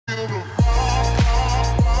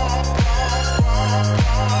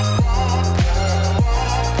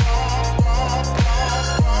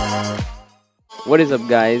What is up,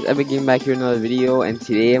 guys? Epic Game back here in another video, and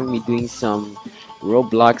today I'm gonna be doing some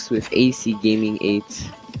Roblox with AC Gaming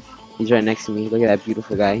 8. He's right next to me. Look at that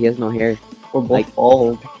beautiful guy. He has no hair. We're both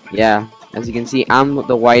bald. Yeah, as you can see, I'm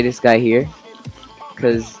the whitest guy here.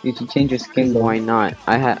 Cause You should change your skin though. why not?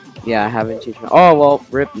 I haven't changed my. Oh well,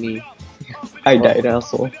 rip me. I died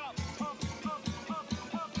also.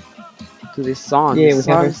 To this song. Yeah, This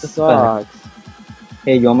we have song our sucks.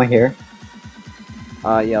 Hey, you want my hair?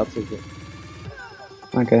 Yeah, I'll take it.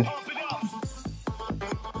 Okay.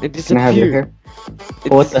 It Can I have your disappeared. hair?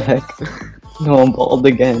 What the heck? No, I'm bald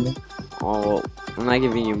again. Oh well, I'm not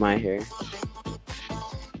giving you my hair.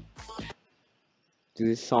 Do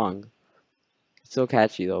this song. It's so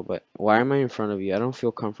catchy though, but why am I in front of you? I don't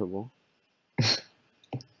feel comfortable.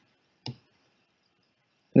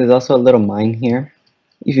 There's also a little mine here.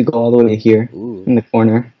 You should go all the way here Ooh. in the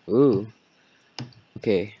corner. Ooh.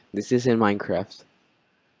 Okay, this is in Minecraft.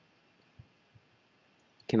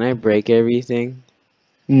 Can I break everything?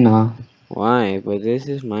 Nah, Why? But this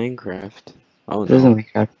is Minecraft. Oh this no. isn't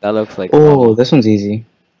Minecraft. That looks like Oh, lava. this one's easy.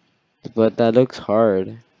 But that looks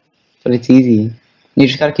hard. But it's easy. You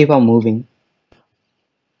just gotta keep on moving.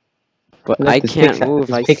 But Look, I this can't pickaxe- move.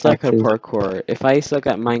 this I suck at pickaxes. parkour. If I suck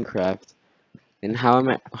at Minecraft, then how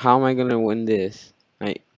am I gonna win this?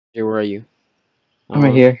 Here, where are you? I'm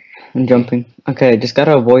right here. I'm jumping. Okay, just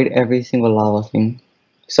gotta avoid every single lava thing.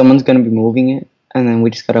 Someone's gonna be moving it, and then we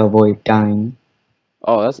just gotta avoid dying.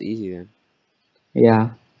 Oh, that's easy then. Yeah.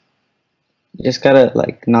 You just gotta,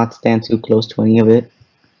 like, not stand too close to any of it.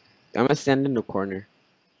 I'm gonna stand in the corner.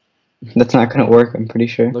 That's not gonna work, I'm pretty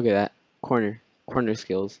sure. Look at that. Corner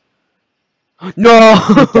skills.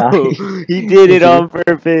 No! died. He did it on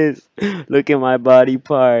purpose. Look at my body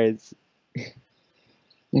parts.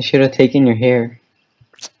 You should have taken your hair.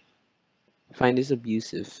 Find this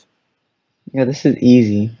abusive. Yeah, this is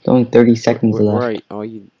easy. It's only 30 seconds Where left. are you? Oh,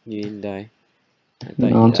 you didn't die. I thought No,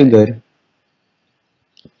 you I'm too died. good.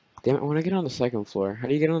 Damn it, I wanna get on the second floor. How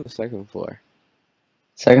do you get on the second floor?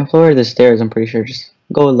 Second floor, the stairs, I'm pretty sure. Just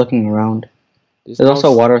go looking around. There's no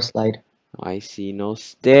also a water slide. I see no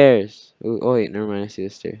stairs. Ooh, oh wait, never mind, I see the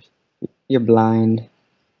stairs. You're blind.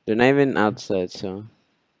 They're not even outside, so.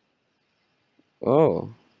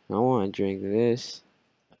 Oh, I wanna drink this.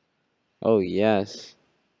 Oh yes.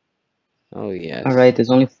 Oh yes. Alright,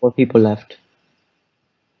 there's only 4 people left.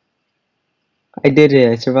 I did it,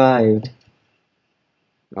 I survived.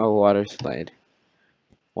 Oh, water slide.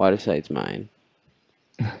 Water slide's mine.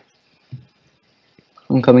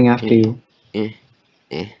 I'm coming after you.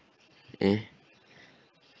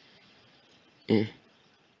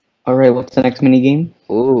 Alright, what's the next mini game?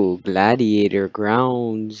 Ooh, gladiator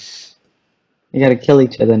grounds. We gotta kill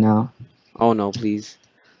each other now. Oh no, please.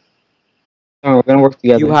 Oh, we're gonna work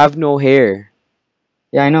together. You have no hair.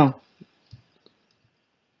 Yeah, I know.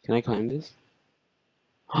 Can I climb this?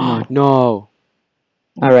 No. No.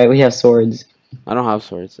 Alright, we have swords. I don't have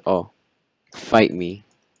swords. Oh. Fight me.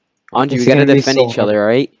 Andre, This we is gotta gonna be defend so each hard. other,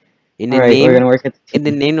 alright? In the Alright, we're name gonna work at the in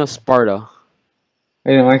the name of Sparta.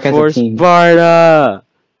 We're gonna work as For a team. Sparta!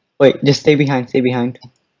 Wait, just stay behind, stay behind.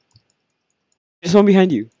 There's one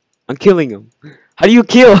behind you. I'm killing him. How do you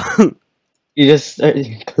kill? You just start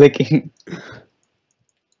clicking.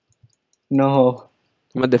 No,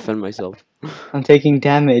 I'm gonna defend myself. I'm taking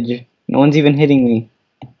damage. No one's even hitting me.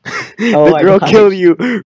 The I girl died. killed you.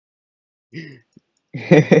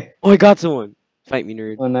 Oh, I got someone. Fight me,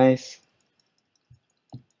 nerd. Oh, nice.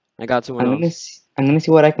 I got someone else. I'm gonna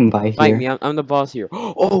see what I can buy Fight here. me. I'm the boss here.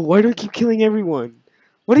 Oh, why do I keep killing everyone?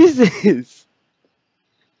 What is this?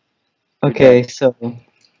 Okay, so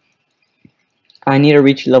I need to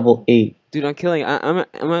reach level 8. Dude, I'm killing. I'm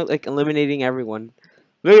like eliminating everyone.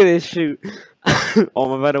 Look at this shoot.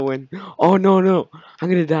 Oh, I'm about to win. Oh no, I'm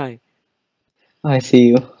gonna die. Oh, I see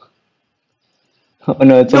you. Oh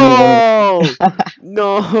no, it's only No, one.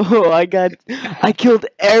 no, I killed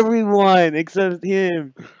everyone except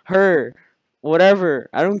him, her, whatever.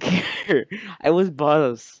 I don't care. I was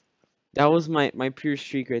boss. That was my pure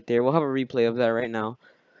streak right there. We'll have a replay of that right now.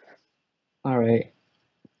 Alright.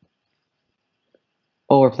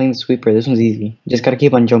 Oh, we're playing the sweeper. This one's easy. Just gotta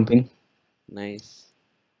keep on jumping. Nice.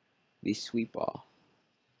 The sweep ball.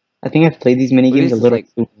 I think I've played these mini What games is a this, little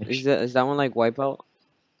like? too much. Is that one like Wipeout?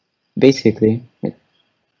 Basically.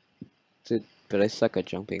 Dude, but I suck at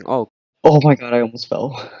jumping. Oh, Oh my god, I almost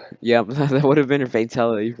fell. yeah, that would have been a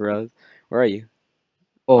fatality for us. Where are you?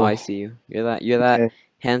 Oh, I see you. You're that Okay.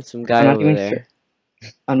 handsome I'm guy not over even there.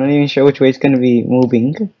 sure. I'm not even sure which way it's gonna be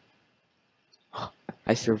moving.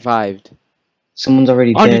 I survived. Someone's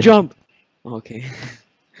already On dead. you jump! Oh, okay.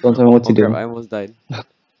 Don't tell me what to Crap, do. I almost died.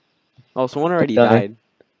 Oh, someone already die. died.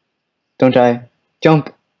 Don't die.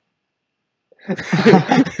 Jump.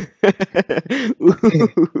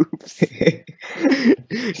 Oops.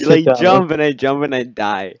 You Sit like down. jump and I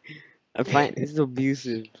die. I find this is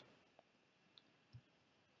abusive.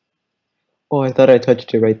 Oh, I thought I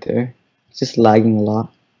touched it right there. It's just lagging a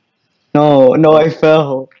lot. No, no, I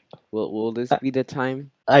fell. Will this be the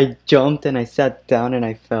time? I jumped and I sat down and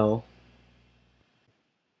I fell.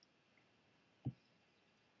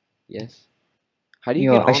 Yes. How do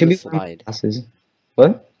you Yo, get I on should the be wearing slide? glasses.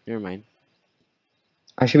 What? Never mind.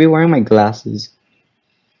 I should be wearing my glasses.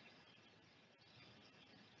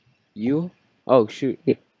 You? Oh shoot.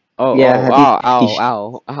 Y- Oh Yeah, I oh had these ow safety ow shoes.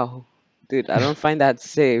 ow ow. Dude, I don't find that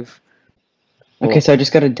safe. Okay, Oh so I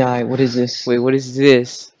just gotta die. What is this? wait, what is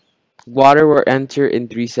this? Water will enter in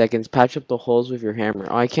 3 seconds. Patch up the holes with your hammer.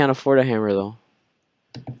 Oh, I can't afford a hammer though.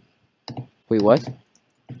 Wait, what?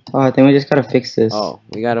 Oh, I think we just gotta fix this. Oh,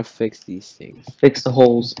 we gotta fix these things. Fix the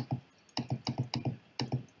holes.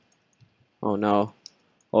 Oh no.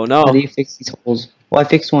 Oh How do no. you fix these holes? Oh, I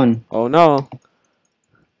fixed one. Oh no.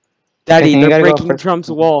 Okay, I Daddy, think I they're gotta go breaking first Trump's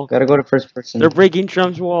person. wall. Gotta go to first They're person. breaking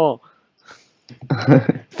Trump's wall.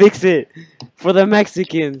 Fix it for the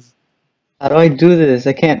Mexicans. How do I do this?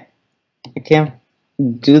 I can't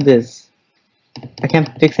do this. I can't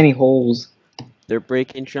fix any holes. They're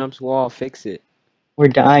breaking Trump's wall. Fix it. We're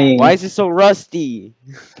Why dying. is it so rusty?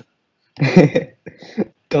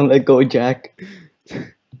 Don't let go, Jack.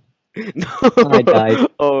 No. I died.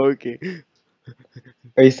 Oh, okay.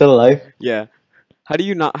 Are you still alive? Yeah. How do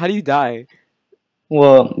you not? How do you die?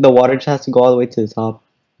 Well, the water just has to go all the way to the top.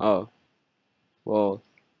 Oh. Well,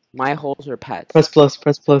 my holes are Press patched. plus,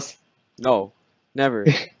 press plus. No. Never.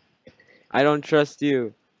 I don't trust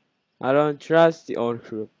you. I don't trust you. Oh,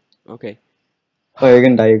 true. Okay. Oh, you're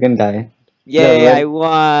gonna die, you're gonna die. The Yay! I red.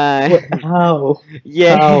 What? won. How?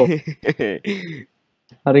 How? Yay!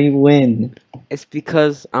 How do you win? It's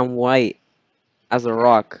because I'm white as a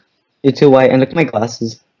rock. You're too white, and look at my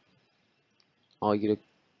glasses. Oh, you look,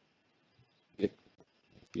 you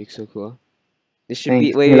look so cool. This should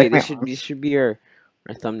be Thanks. And you wait. like my This arms? should be our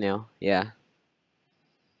thumbnail. Yeah.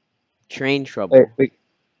 Train Wait, trouble. wait.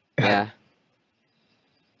 Yeah.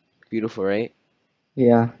 Beautiful, right?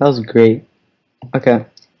 Yeah, that was great. Okay.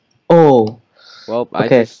 Oh, Well, I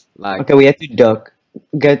okay. just lagged. Okay, we have to duck.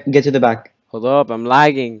 Get to the back. Hold up, I'm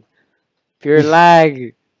lagging. Pure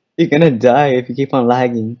lag. You're gonna die if you keep on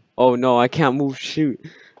lagging. Oh no, I can't move. Shoot.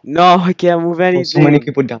 No, I can't move Oh, so many anything.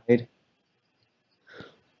 people died.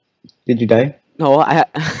 Did you die? No, I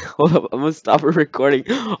hold up. I'm gonna stop recording.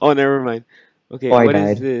 Oh, never mind. Okay, Oh, I what is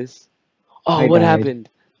died. this? Oh, I what died. happened?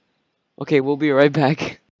 Okay, we'll be right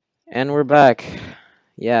back. And we're back.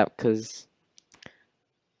 Yeah, cause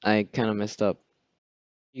I kind of messed up.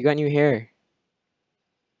 You got new hair.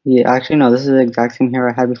 Yeah, actually, no, this is the exact same hair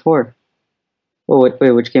I had before. Oh,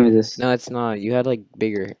 wait, which game is this? No, it's not. You had like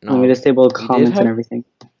bigger. Let me No, disable you did comments and have. everything.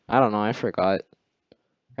 I don't know. I forgot.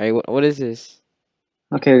 Alright, what is this?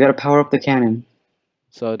 Okay, we gotta power up the cannon.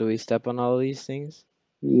 So do we step on all of these things?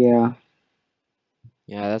 Yeah.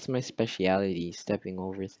 Yeah, that's my speciality, stepping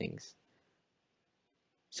over things.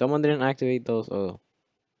 Someone didn't activate those. Oh,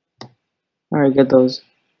 Alright, get those.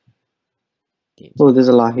 teams. Oh, there's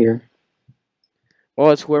a lot here. Oh,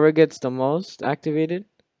 it's whoever gets the most activated.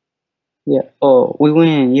 Yeah. Oh, we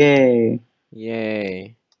win. Yay.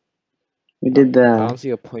 Yay. We did I that. don't see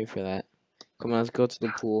a point for that. Come on, let's go to the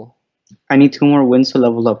pool. I need 2 more wins to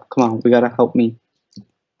level up. Come on, we gotta help me.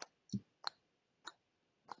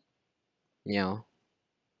 Yeah.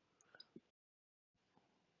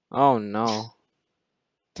 Oh no.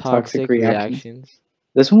 Toxic Toxic reactions. reactions.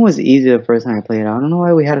 This one was easy the first time I played it. I don't know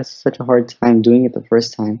why we had such a hard time doing it the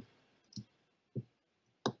first time.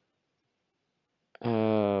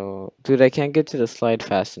 Dude, I can't get to the slide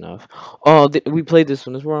fast enough. Oh, we played this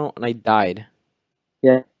one. This one, and I died.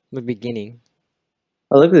 Yeah. In the beginning.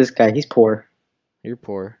 Oh, look at this guy. He's poor. You're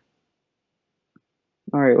poor.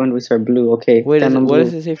 Alright, when do we start? Blue. Okay, What is stand it? on What does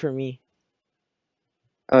blue. it say for me?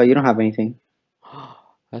 You don't have anything.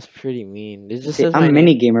 That's pretty mean. It just See, says my I'm name.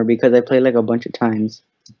 mini gamer because I play like a bunch of times.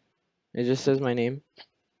 It just says my name.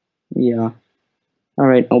 Yeah.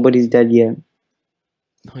 Alright, nobody's dead yet.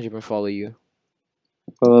 I'm gonna follow you.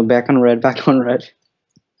 Back on red, back on red.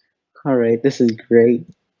 Alright, this is great.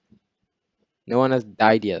 No one has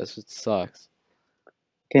died yet. That's what sucks.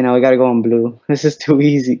 Okay, now we gotta go on blue. This is too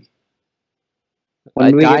easy. When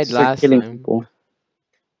I do we get died to start last killing time. people?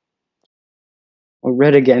 Oh,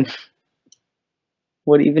 red again.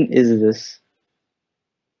 What even is this?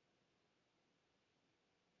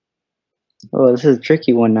 Oh, this is a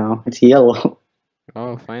tricky one now. It's yellow.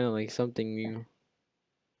 Oh, finally something new.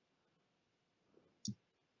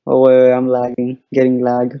 Oh wait, I'm lagging. Getting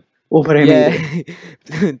lag. Oh, but I made Yeah,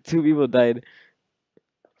 it. 2 people died.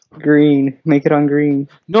 Green. Make it on green.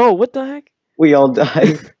 No, what the heck? We all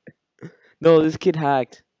died. No, this kid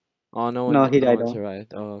hacked. Oh, No, he no died one though.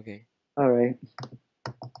 survived. Oh, okay. Alright.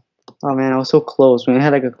 Oh man, I was so close. We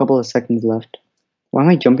had like a couple of seconds left. Why am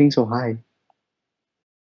I jumping so high?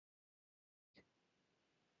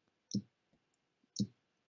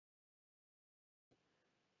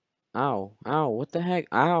 Ow, ow, what the heck?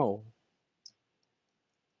 Ow.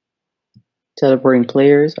 Teleporting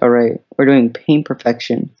players. Alright. We're doing paint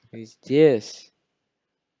perfection. Who's this?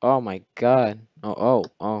 Oh my god. Oh.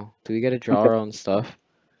 Do we gotta draw Okay. our own stuff?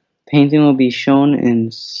 Painting will be shown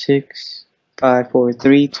in 6, 5, 4,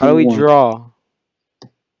 3, How 2, do we 1. draw?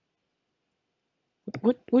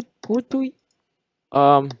 What do we?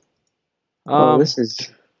 Um, Oh, um, this is.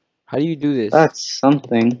 how do you do this? That's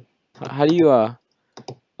something. How do you, um,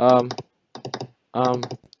 um,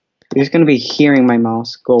 You're just gonna be hearing my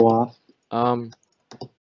mouse go off. um,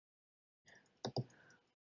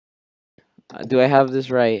 do I have this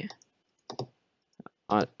right?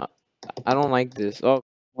 Uh, uh, I don't like this. Oh,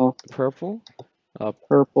 Oh, purple?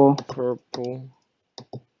 purple. Purple.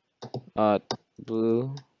 Uh,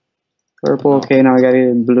 blue. Purple. No, Okay, now I got it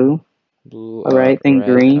in blue. blue, Alright, then red,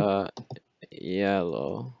 green.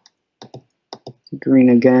 yellow, Green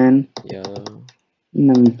again. yellow,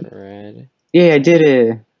 And then. red, Yeah, I did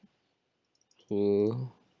it.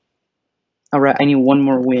 blue, Alright, I need one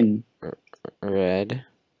more win. red,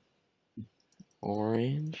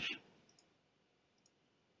 orange.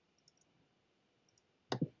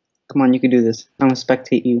 Come on, you can do this. I'm gonna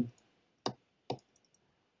spectate you.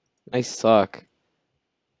 I suck.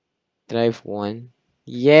 Did I have one?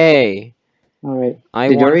 Yay! Alright. I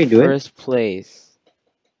Did you won already do it? first place.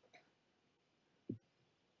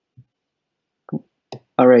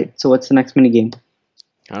 Alright, so what's the next mini game?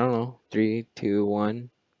 I don't know. 3, 2, 1.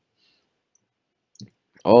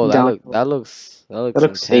 Oh, Down. that looks That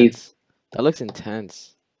looks safe. intense. That looks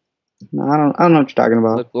intense. No, I don't know what you're talking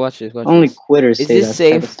about. Look, watch this, watch Only this. quitters Is say this that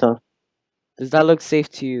type of safe? stuff. Does that look safe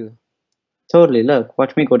to you? Totally, look.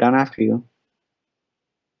 Watch me go down after you.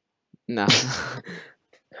 Nah.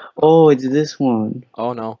 Oh, it's this one.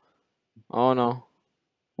 Oh no. Oh no.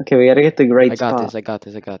 Okay, we gotta get the right I got spot. this, I got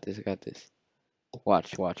this, I got this, I got this.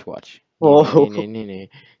 Watch, watch, watch. Oh,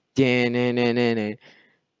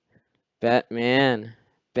 Batman.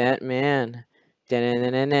 Batman.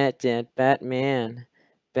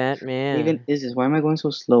 Batman. even Batman. is this? Why am I going so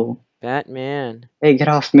slow? Batman. Hey, get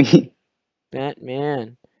off me.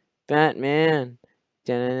 Batman. Batman.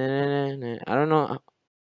 I don't know.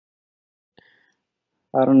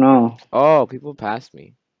 I don't know. Oh, people passed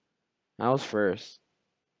me. I was first.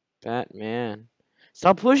 Batman.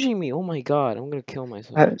 Stop pushing me. Oh my god, I'm gonna kill I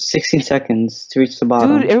myself. have 16 seconds to reach the Dude,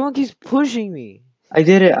 bottom. everyone keeps pushing me. I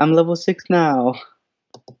did it. I'm level 6 now.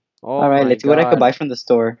 Oh Alright, my let's see what I could buy god. from the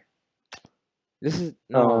store. This is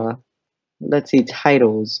Uh, no. let's see.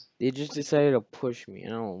 Titles. They just decided to push me. I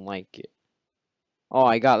don't like it. Oh,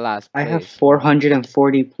 I got last I have place.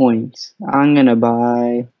 440 points. I'm gonna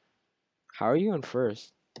buy. How are you in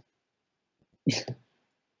first?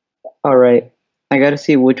 Alright. I gotta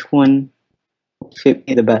see which one fit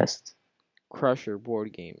me the best. Crusher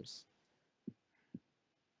board games.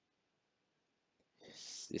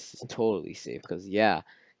 This is totally safe because yeah,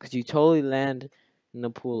 because you totally land in the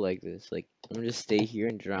pool like this. Like I'm gonna just stay here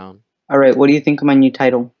and drown. Alright, what do you think of my new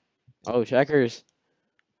title? Oh, checkers.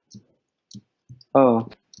 Oh,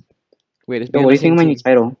 Wait, let's be yo, on what do the you think same of my new team.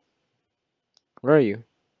 title? Where are you?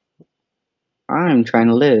 I'm trying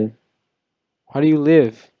to live How do you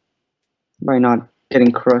live? by not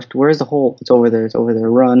getting crushed. Where's the hole? It's over there. It's over there.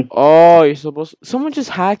 Run. Oh, you're supposed. Someone just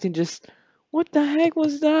hacked and just. What the heck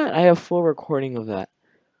was that? I have full recording of that.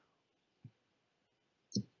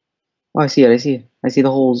 Oh, I see it. I see it. I see the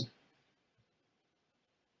holes.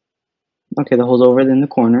 Okay, the hole's over in the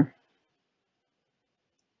corner.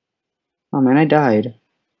 Oh man, I died.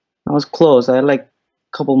 I was close. I had like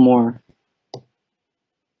a couple more.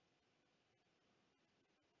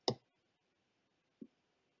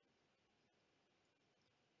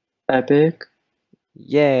 Epic.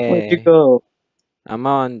 Where'd you Yeah, go? I'm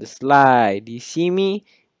on the slide. Do you see me?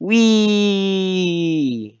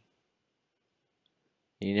 Wee.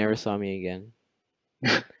 You never saw me again.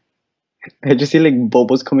 I just see like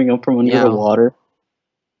bubbles coming up from under the Meow. water.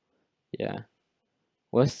 Yeah.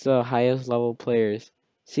 What's the highest level players?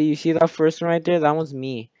 See, you see that first one right there? That one's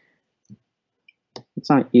me. It's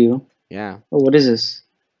not you. Yeah. Oh, what is this?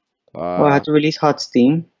 Oh, I have Uh, to release hot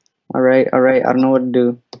steam. Alright, alright. I don't know what to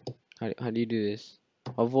do. how do you do this?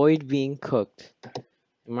 Avoid being cooked.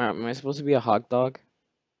 Am I supposed to be a hot dog?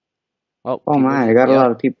 Oh, Oh people my, I just got a yep.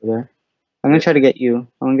 lot of people there. I'm gonna try to get you.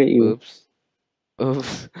 I'm gonna get you. Oops.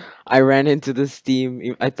 Oops. I ran into the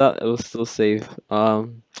Steam. I thought it was still safe. Oh,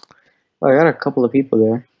 I got a couple of people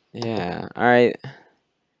there. Yeah. All right.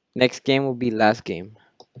 Next game will be last game.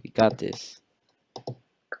 We got this.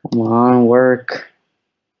 Come on, work.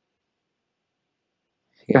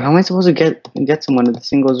 Yeah, how Yeah. am I supposed to get someone if this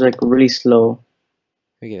thing goes like really slow?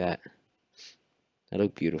 Look at that. That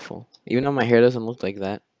look beautiful. Even though my hair doesn't look like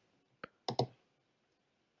that.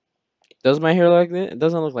 Does my hair look like that? It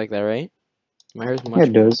doesn't look like that, right? My hair's Yeah, much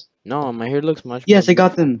it more. does. No, my hair looks much more Yes, I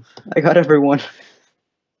got beautiful. them. I got everyone.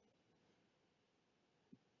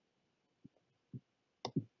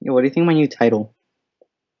 Yeah, what do you think of my new title?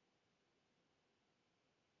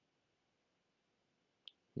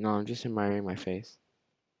 No, I'm just admiring my face.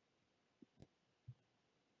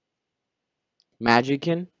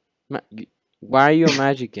 Magician? Why are you a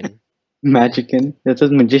magician? Magician. That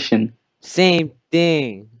says magician. Same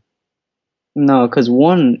thing. No, because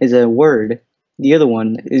one is a word. The other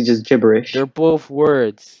one is just They're gibberish. both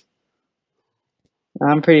words.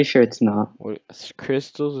 I'm pretty sure it's not. What,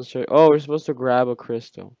 crystals? Oh, we're supposed to grab a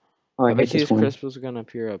crystal. Oh, I I hate bet you this this one. crystal's gonna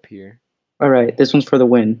appear up here. Alright, this one's for the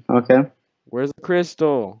win, okay? Where's the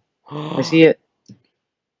crystal? I see it.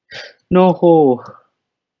 No.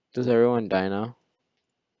 Does everyone die now?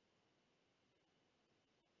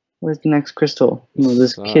 Where's the next crystal? No,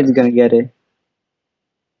 this kid's Sucks. gonna get it.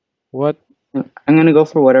 What? I'm gonna go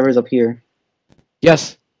for whatever's up here.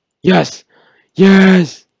 Yes! Yes!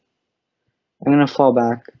 Yes! I'm gonna fall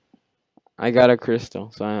back. I got a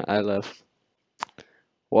crystal, so I left.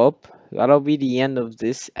 Well, that'll be the end of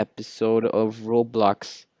this episode of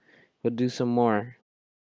Roblox. We'll do some more,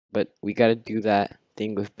 but we gotta do that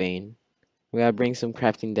thing with Bane. We gotta bring some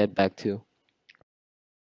Crafting Dead back too.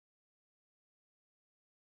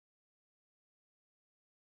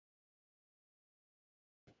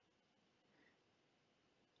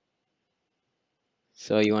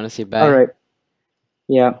 So you wanna say bye? Alright,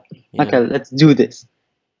 yeah. Yeah. Okay, let's do this.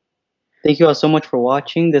 Thank you all so much for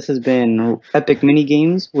watching. This has been Epic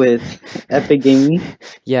Minigames with Epic Gaming.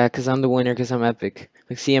 Yeah, cause I'm the winner, cause I'm epic.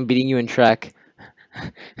 Like, see, I'm beating you in track.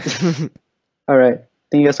 Alright,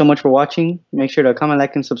 thank you guys so much for watching. Make sure to comment,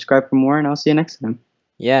 like, and subscribe for more, and I'll see you next time.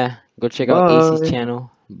 Yeah, go check out AC's Bye.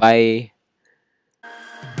 channel. Bye.